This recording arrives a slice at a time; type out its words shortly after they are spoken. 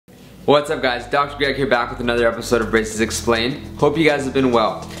What's up guys, Dr. Greg here back with another episode of Braces Explained. Hope you guys have been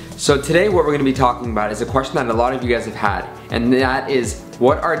well. So today what we're going to be talking about is a question that a lot of you guys have had, and that is,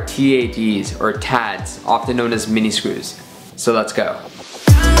 what are TADs or TADs, often known as mini screws? So let's go.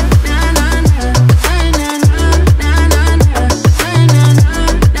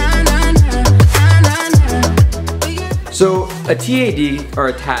 So a TAD or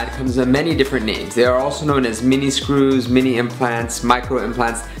a TAD comes in many different names. They are also known as mini screws, mini implants, micro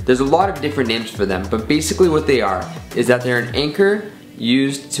implants. There's a lot of different names for them, but basically what they are is that they're an anchor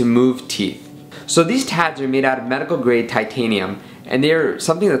used to move teeth. So these TADs are made out of medical grade titanium, and they're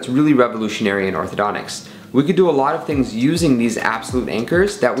something that's really revolutionary in orthodontics. We could do a lot of things using these absolute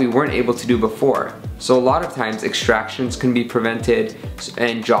anchors that we weren't able to do before. So a lot of times extractions can be prevented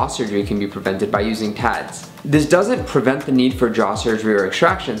and jaw surgery can be prevented by using TADs. This doesn't prevent the need for jaw surgery or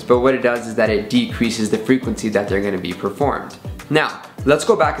extractions, but what it does is that it decreases the frequency that they're going to be performed. Now, let's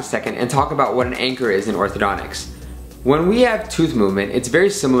go back a second and talk about what an anchor is in orthodontics. When we have tooth movement, it's very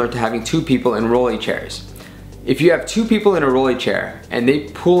similar to having two people in rolly chairs. If you have two people in a rolly chair and they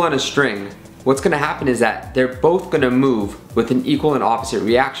pull on a string, what's going to happen is that they're both going to move with an equal and opposite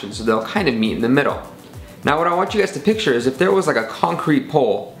reaction, so they'll kind of meet in the middle. Now what I want you guys to picture is if there was like a concrete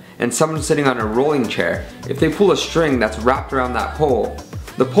pole and someone sitting on a rolling chair, if they pull a string that's wrapped around that pole,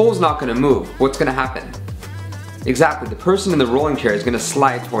 the pole's not going to move. What's going to happen? Exactly, the person in the rolling chair is going to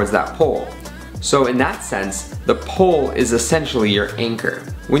slide towards that pole. So in that sense, the pole is essentially your anchor.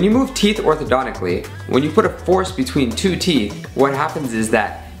 When you move teeth orthodontically, when you put a force between two teeth, what happens is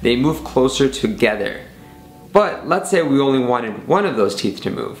that they move closer together. But let's say we only wanted one of those teeth to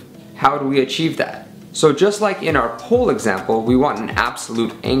move. How do we achieve that? So just like in our pole example, we want an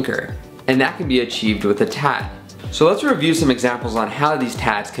absolute anchor, and that can be achieved with a TAD. So let's review some examples on how these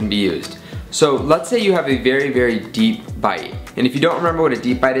TADs can be used. So let's say you have a very deep bite, and if you don't remember what a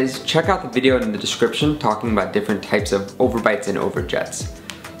deep bite is, check out the video in the description talking about different types of overbites and overjets.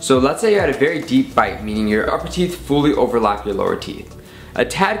 So let's say you had a very deep bite, meaning your upper teeth fully overlap your lower teeth. A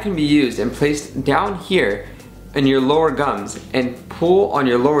TAD can be used and placed down here in your lower gums and pull on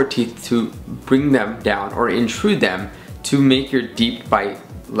your lower teeth to bring them down or intrude them to make your deep bite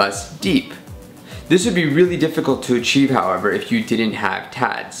less deep. This would be really difficult to achieve, however, if you didn't have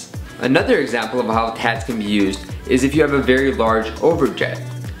TADs. Another example of how TADs can be used is if you have a very large overjet.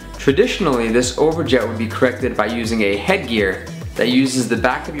 Traditionally, this overjet would be corrected by using a headgear that uses the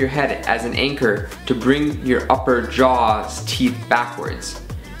back of your head as an anchor to bring your upper jaw's teeth backwards.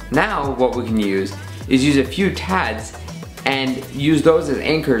 Now what we can use is use a few TADs and use those as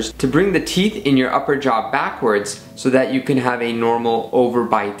anchors to bring the teeth in your upper jaw backwards so that you can have a normal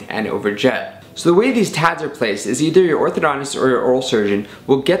overbite and overjet. So the way these TADs are placed is either your orthodontist or your oral surgeon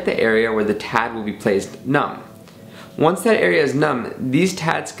will get the area where the TAD will be placed numb. Once that area is numb, these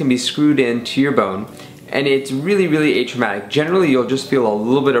TADs can be screwed into your bone, and it's really atraumatic. Generally, you'll just feel a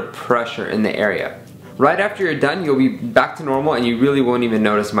little bit of pressure in the area. Right after you're done, you'll be back to normal and you really won't even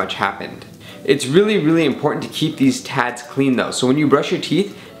notice much happened. It's really important to keep these TADs clean though. So when you brush your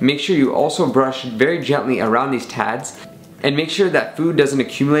teeth, make sure you also brush very gently around these TADs and make sure that food doesn't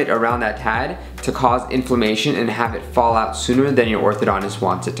accumulate around that TAD to cause inflammation and have it fall out sooner than your orthodontist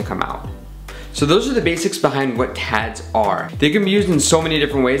wants it to come out. So those are the basics behind what TADs are. They can be used in so many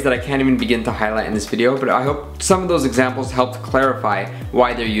different ways that I can't even begin to highlight in this video, but I hope some of those examples helped clarify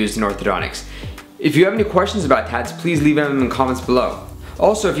why they're used in orthodontics. If you have any questions about TADs, please leave them in the comments below.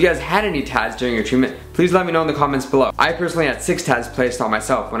 Also, if you guys had any TADs during your treatment, please let me know in the comments below. I personally had 6 TADs placed on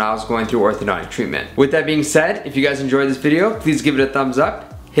myself when I was going through orthodontic treatment. With that being said, if you guys enjoyed this video, please give it a thumbs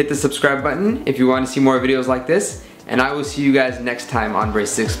up, hit the subscribe button if you want to see more videos like this, and I will see you guys next time on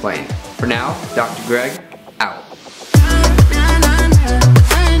Braces Explained. For now, Dr. Greg,